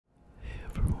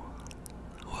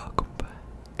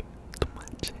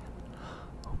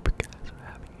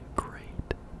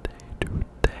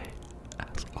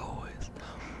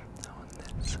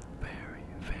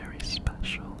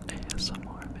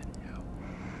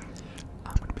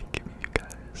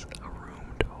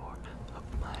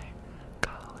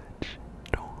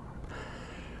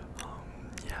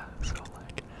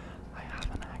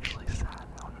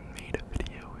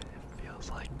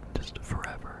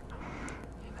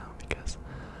because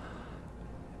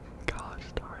college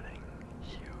starting,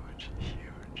 huge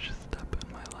step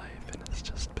in my life, and it's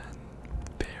just been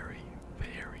very,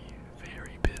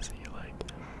 very busy. Like,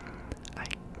 I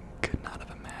could not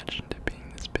have imagined it being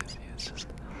this busy.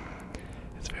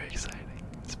 It's very exciting.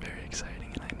 It's very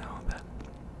exciting, and I know that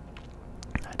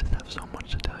I just have so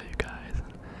much to tell you guys,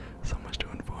 and so much to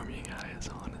inform you guys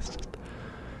on. It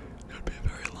would be a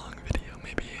very long video.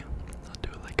 Maybe I'll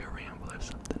do like a ramble or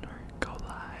something, or go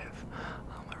live.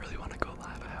 I really want to go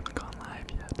live. I haven't gone live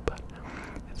yet, but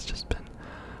it's just been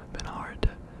hard to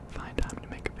find time to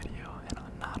make a video, and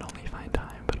not only find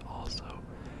time, but also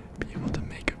be able to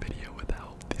make a video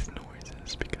without these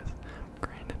noises, because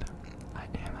granted, I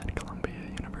am at Columbia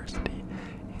University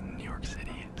in New York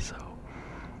City, so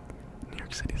New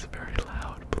York City is a very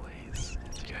loud place,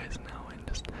 as you guys know, and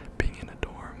just being in a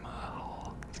dorm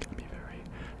hall is going to be very,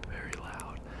 very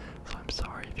loud. So I'm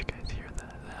sorry if you guys hear the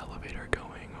elevator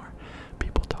going, or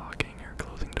people talking, or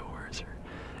closing doors, or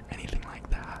anything like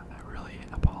that. I really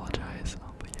apologize.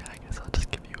 But yeah, I guess I'll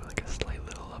just give you like a slight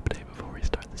little update before we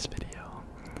start this video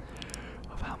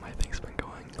of how my thing's been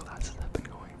going. Classes have been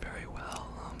going very well.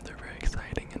 They're very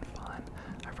exciting and fun.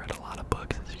 I've read a lot of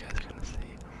books, as you guys are gonna see.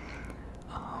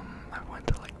 I went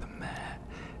to like the Met,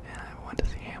 and I went to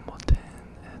see Hamilton,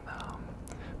 and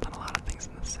done a lot of things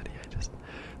in the city.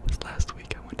 This last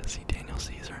week I went to see Daniel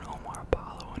Caesar and Omar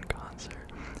Apollo in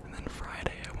concert, and then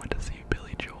Friday I went to see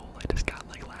Billy Joel. I just got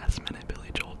like last minute Billy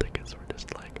Joel tickets, were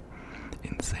just like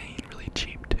insane, really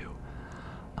cheap too.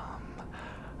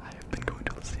 I've been going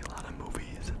to see a lot of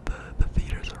movies at the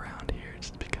theaters around here,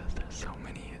 just because there's so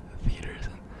many theaters,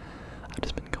 and I've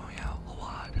just been going out a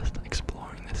lot, just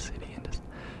exploring the city and just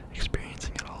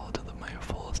experiencing it all to my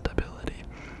fullest ability.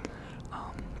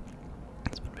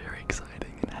 It's been very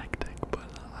exciting and hectic, but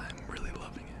I'm really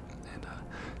loving it, and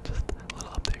just a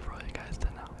little update for all you guys to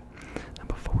know. And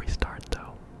before we start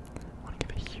though, I want to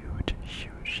give a huge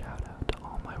shout out to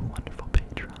all my wonderful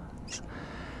patrons.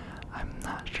 I'm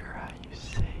not sure how you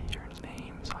say your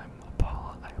name, so I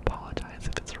apologize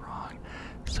if it's wrong.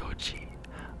 Xochi,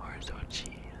 or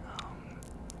Xochi,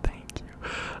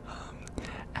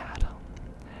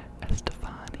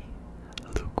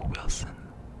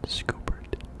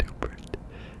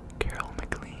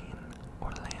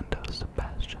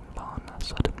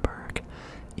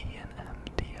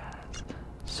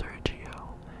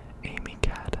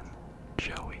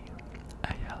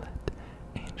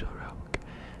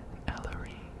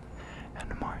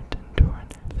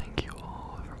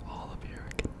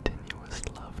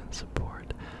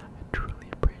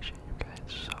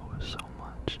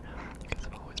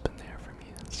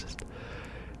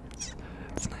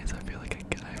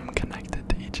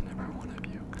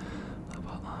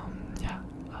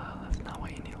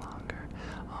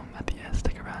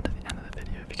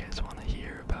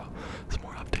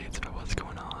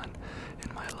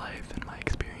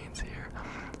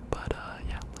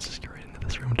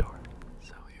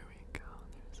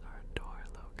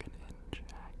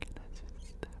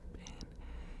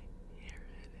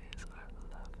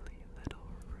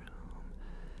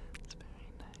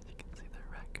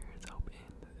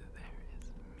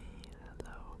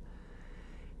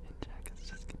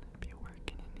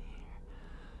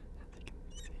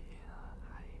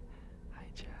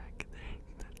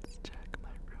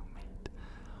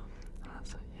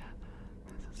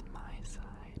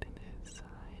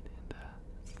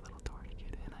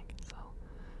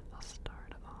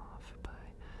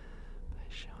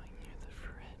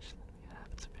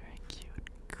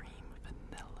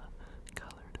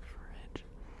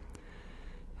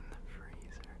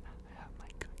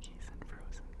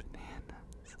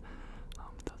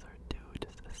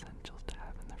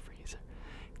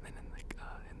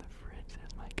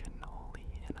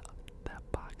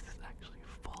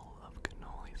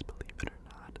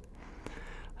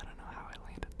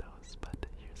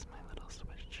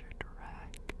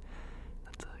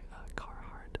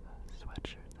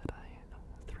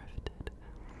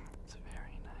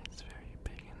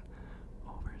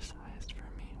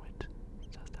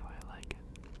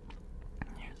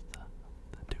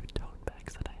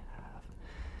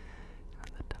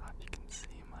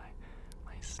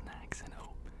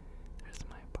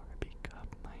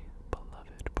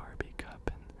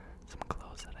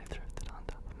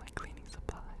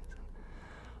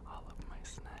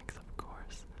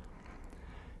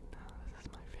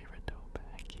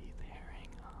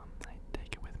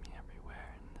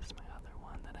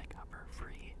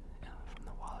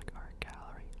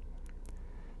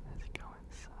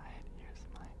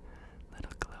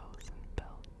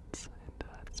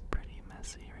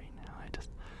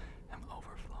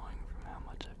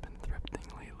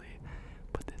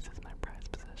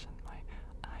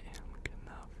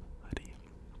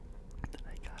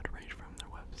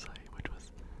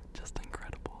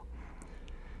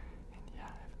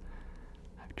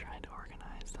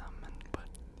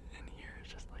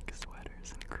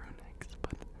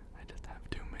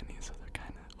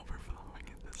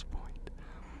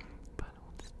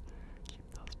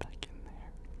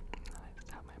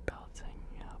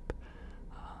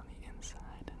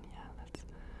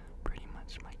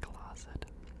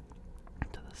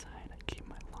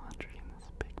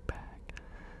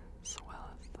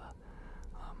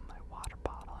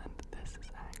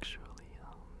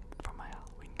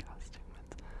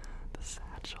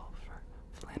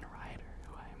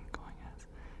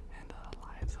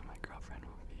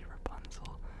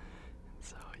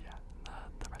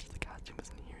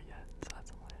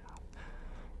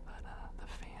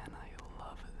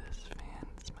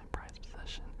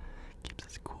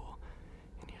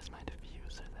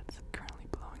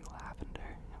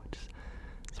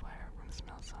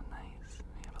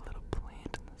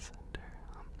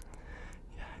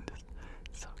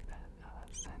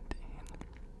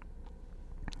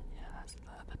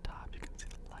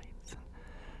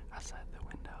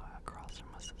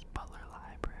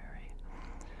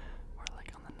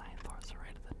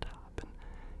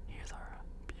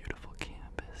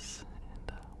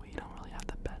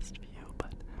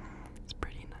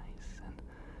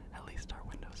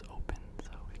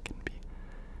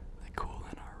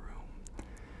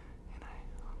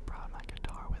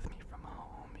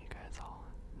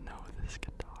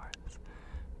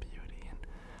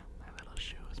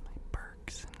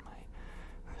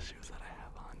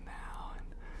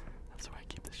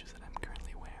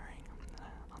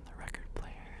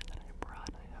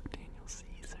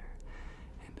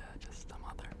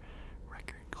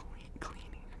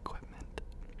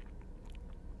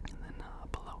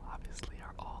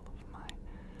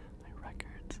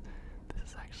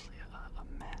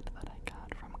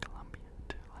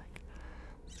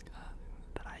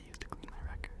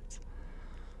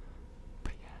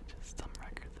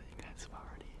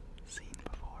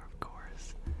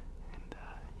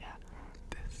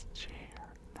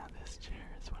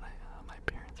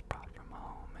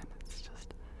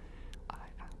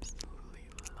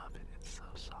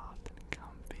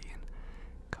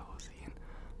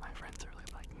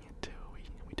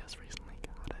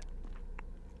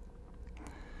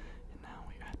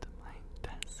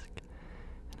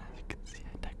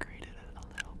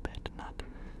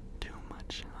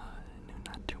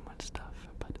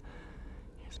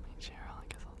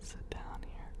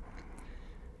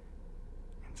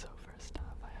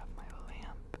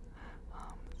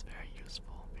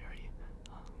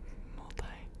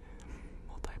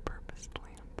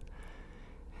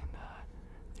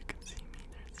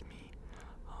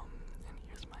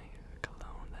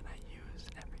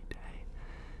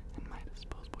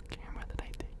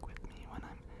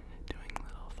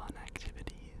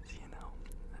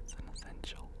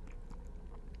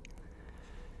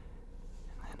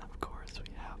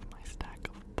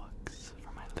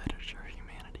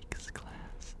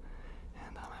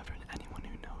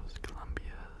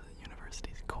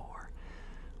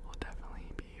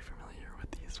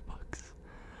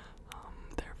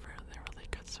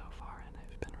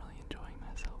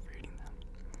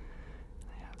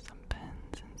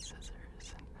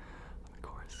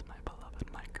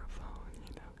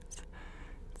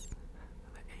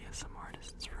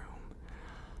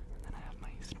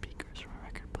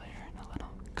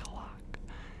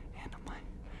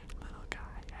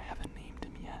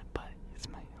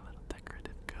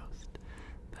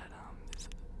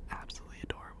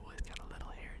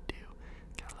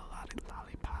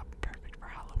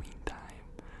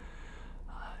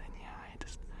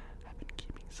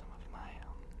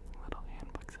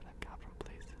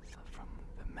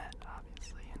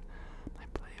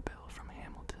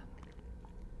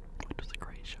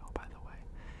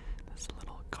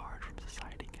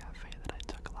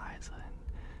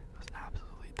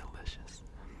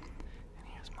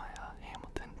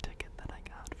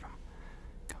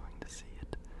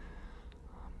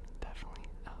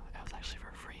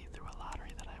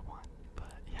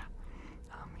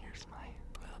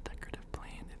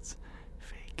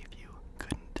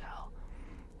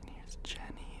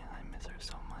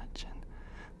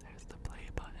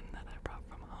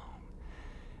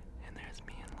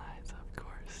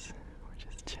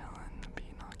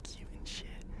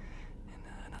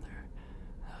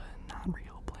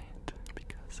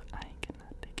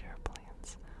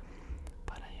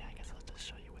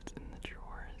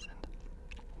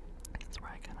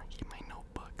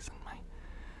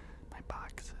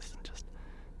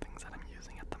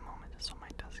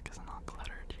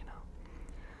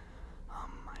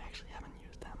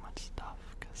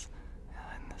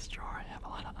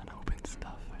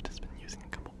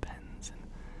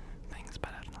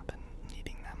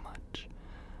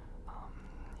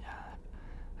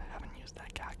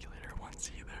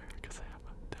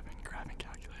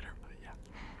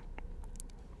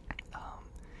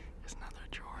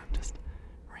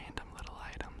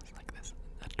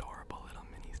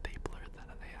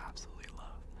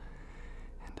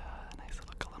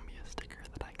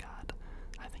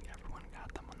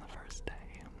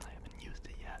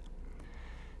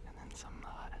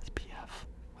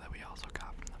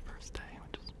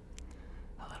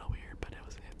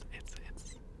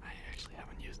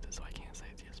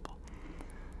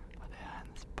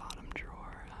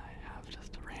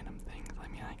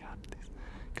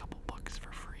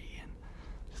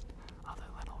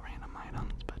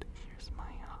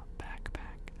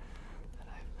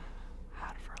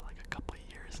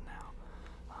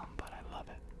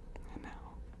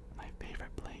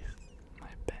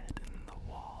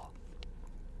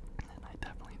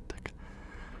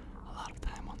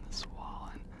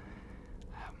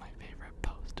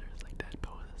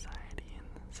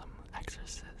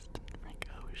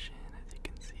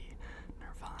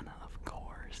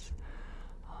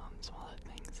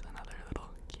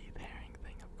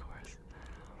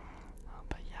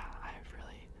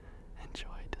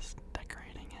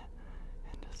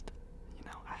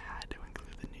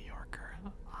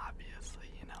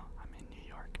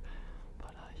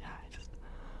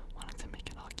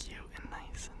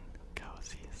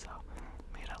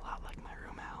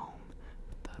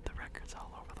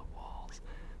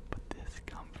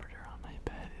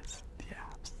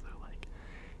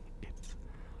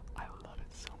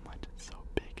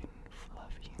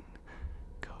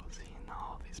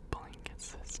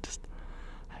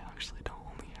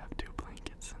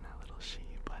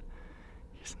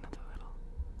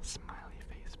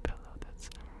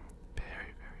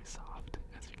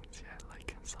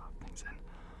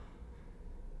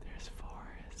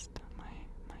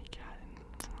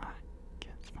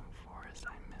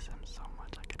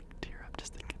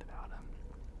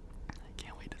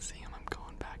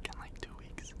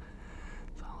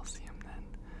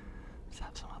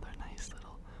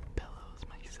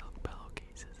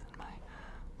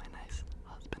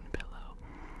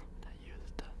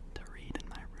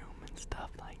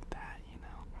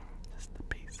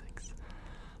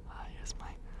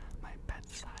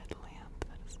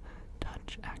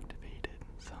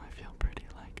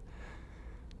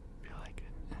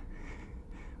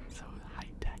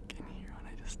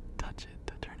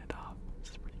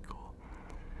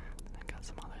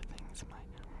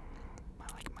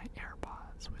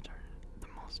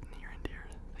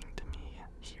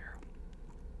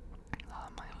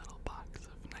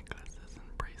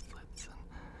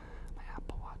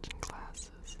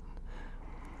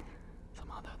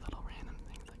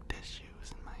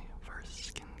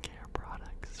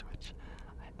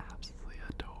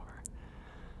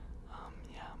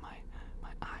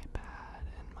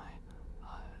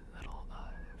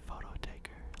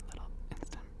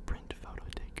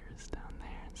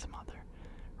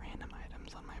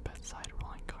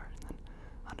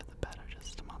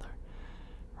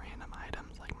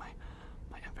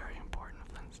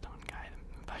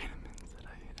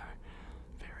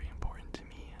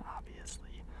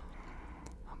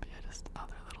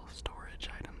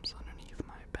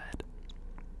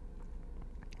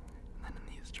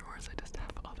 those drawers, I just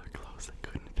have other clothes that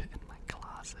couldn't fit in my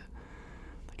closet,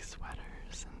 like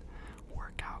sweaters and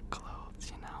workout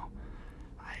clothes, you know.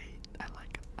 I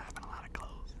like having a lot of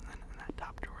clothes, and then in that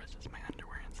top drawer is just my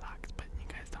underwear and socks, but you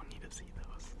guys don't need to see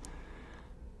those.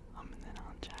 And then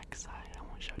on Jack's side, I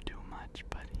won't show too much,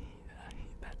 but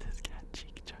that's his cat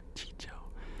Chicho,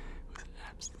 who's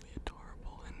absolutely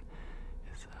adorable, and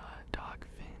his dog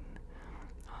Finn,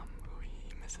 who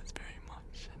he misses very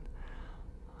much, and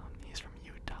he's from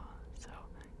Utah, so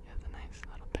he has a nice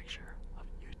little picture of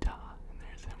Utah, and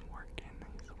there's him working.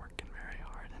 He's working very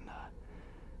hard, and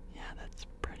yeah, that's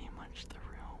pretty much the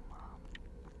room.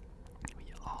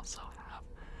 We also have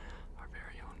our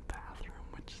very own bathroom,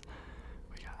 which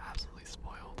we got absolutely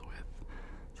spoiled with,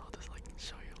 so I'll just like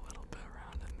show you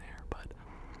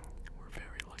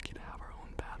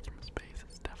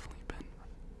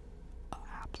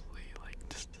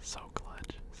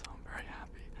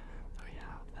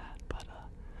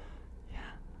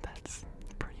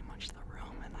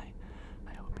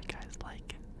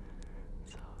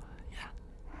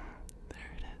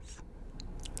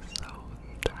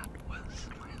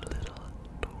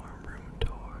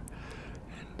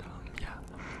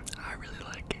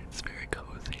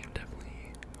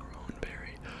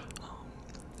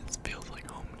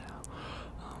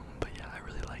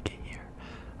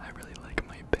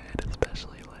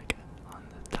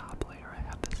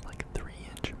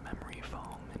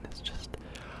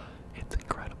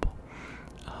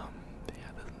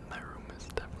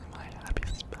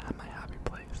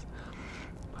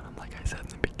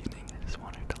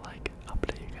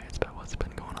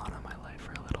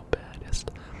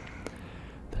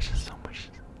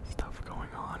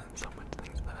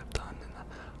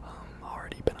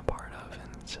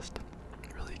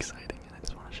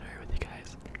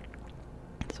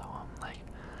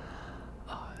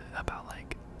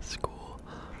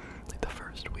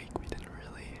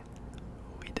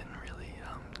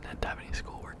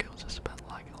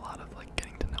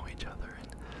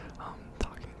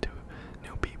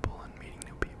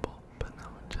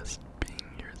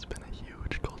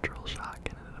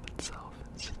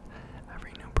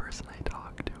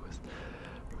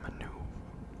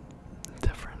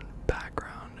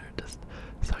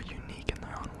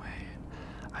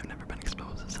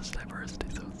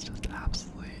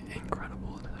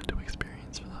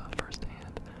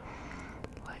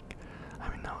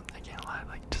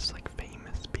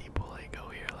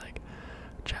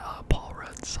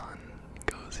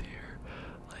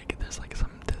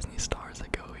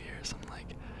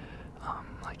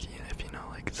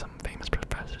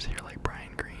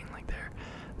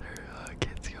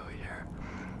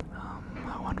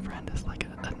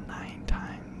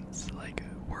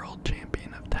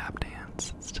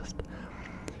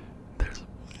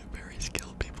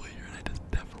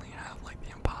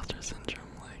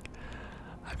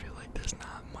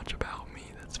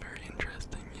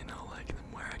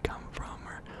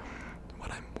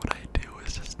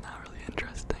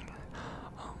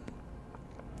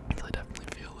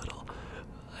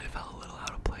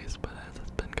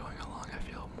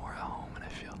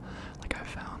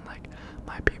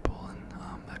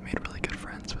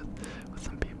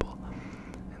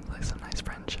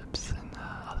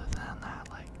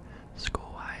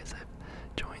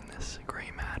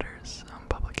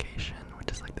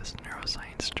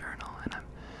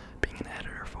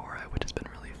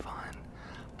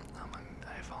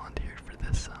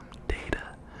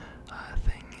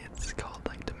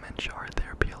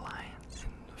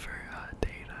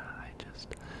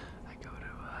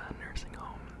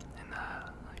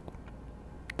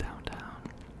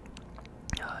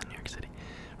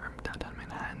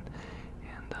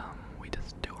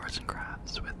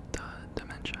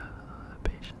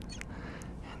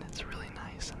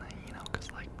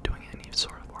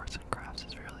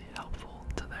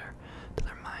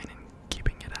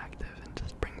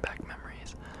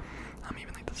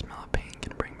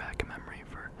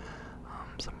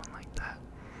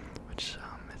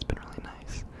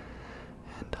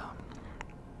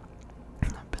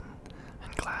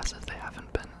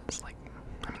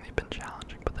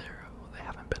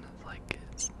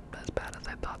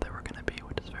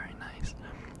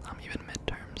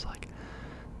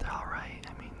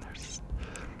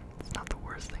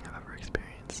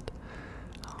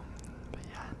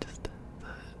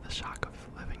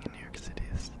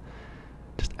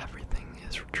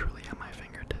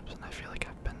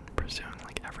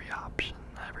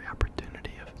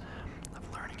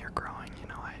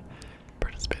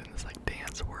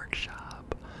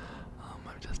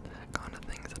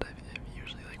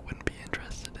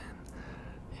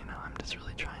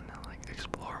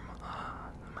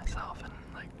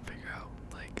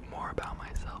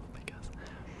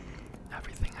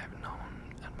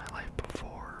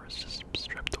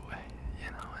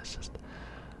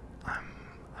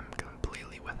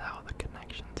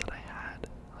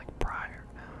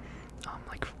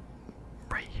like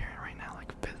right here and right now,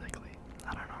 like physically.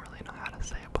 I don't really know how to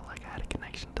say it, but like I had a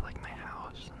connection to like my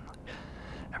house and like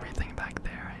everything back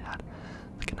there. I had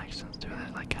the connections to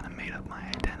that like kind of made up my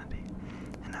identity.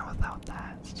 And now without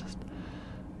that, it's just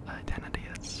an identity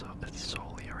that's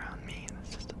solely around me, and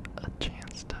it's just a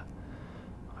chance to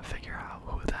figure out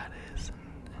who that is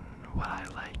and what I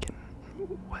like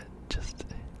and what just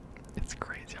it's a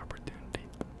crazy opportunity.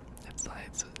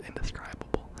 It's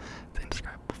indescribable. It's an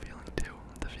indescribable feeling too.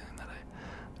 The feeling that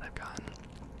I've gotten.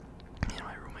 Me and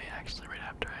my roommate actually right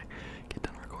after I get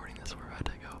done recording this, we're about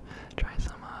to go try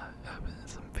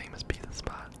some famous pizza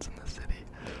spots in the city.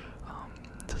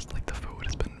 Just like the food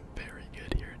has been very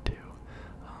good here too.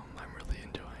 I'm really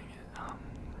enjoying it.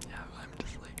 Yeah, I'm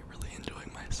just like really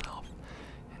enjoying myself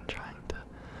and trying to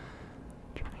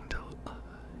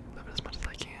live it as much as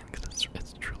I can, because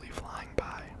it's truly flying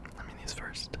by. I mean, it's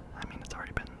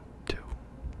already been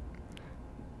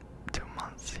two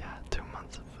months, yeah, 2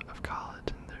 months of college,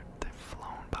 and they've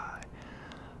flown by.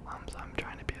 So I'm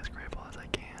trying to be as grateful as I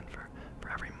can for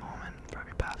every moment, for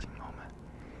every passing moment,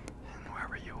 and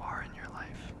wherever you are in your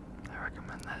life. I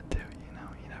recommend that too.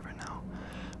 You never know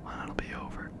when it'll be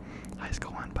over. High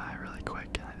school went by really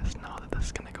quick, and I just know that this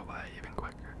is gonna go by even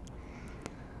quicker.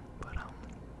 But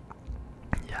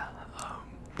yeah,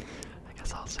 I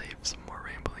guess I'll save some